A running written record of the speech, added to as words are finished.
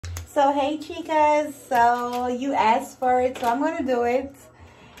So hey chicas, so you asked for it, so I'm gonna do it.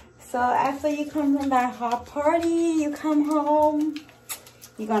 So after you come from that hot party, you come home,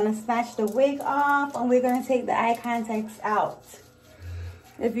 you're gonna snatch the wig off, and we're gonna take the eye contacts out.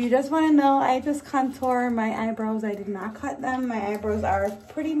 If you just want to know, I just contour my eyebrows. I did not cut them. My eyebrows are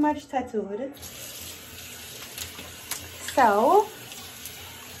pretty much tattooed. So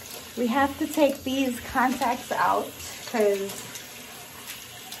we have to take these contacts out because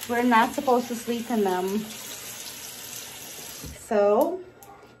we're not supposed to sleep in them. So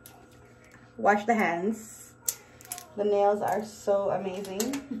wash the hands. The nails are so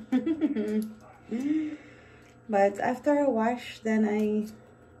amazing. But after I wash, then I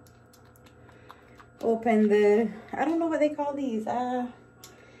open the, I don't know what they call these. Let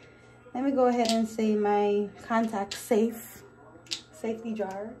me go ahead and say my contact safety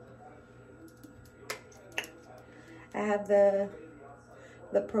jar. I have the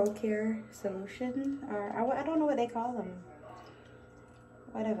Pro Care solution, or I don't know what they call them.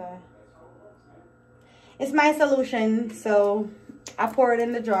 Whatever. It's my solution, so I pour it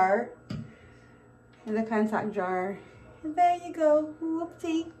in the jar, in the contact jar. And there you go,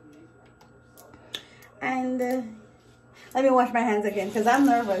 whoopsie. And let me wash my hands again because I'm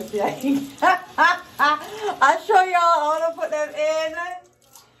nervous. I'll show y'all how to put them in.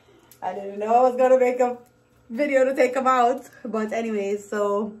 I didn't know I was gonna make a video to take them out, but anyways,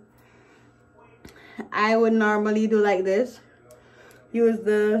 so I would normally do like this. Use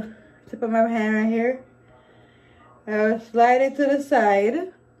the tip of my hand right here. I'll slide it to the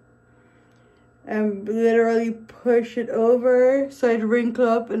side and literally push it over so it wrinkle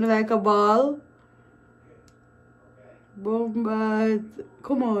up in like a ball. Boom, but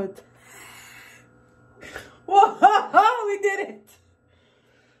come on. Whoa, we did it.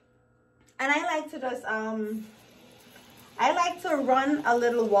 And I like to just I like to run a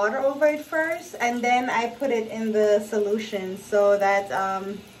little water over it first, and then I put it in the solution so that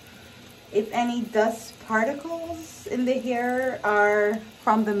if any dust particles in the hair are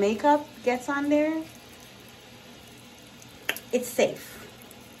from the makeup gets on there, it's safe.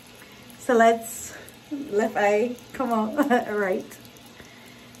 So let's left eye come on. Right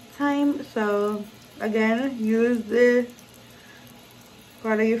time. So again, use the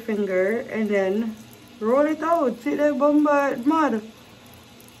part of your finger and then roll it out. See that bomba mud?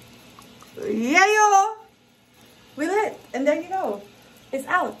 Yeah, yo, we lit, and there you go, it's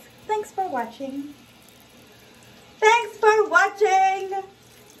out. Thanks for watching. Thanks for watching.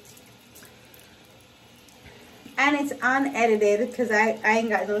 And it's unedited because I ain't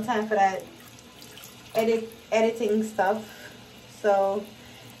got no time for that editing stuff. So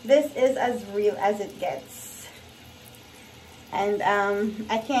this is as real as it gets. And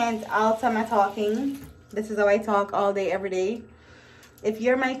I can't alter my talking. This is how I talk all day, every day. If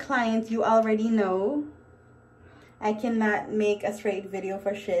you're my client, you already know I cannot make a straight video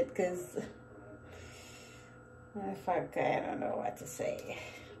for shit because fuck, I don't know what to say.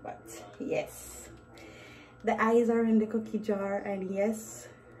 But yes, the eyes are in the cookie jar, and yes,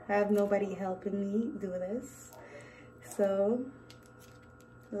 I have nobody helping me do this. So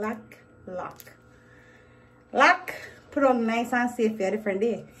lock, put on nice and safe for a different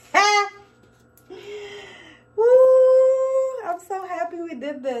day. Woo! I'm so happy we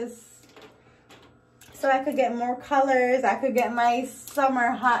did this. So I could get more colors. I could get my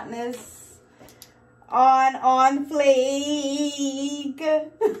summer hotness on fleek.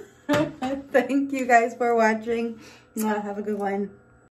 Thank you guys for watching. Have a good one.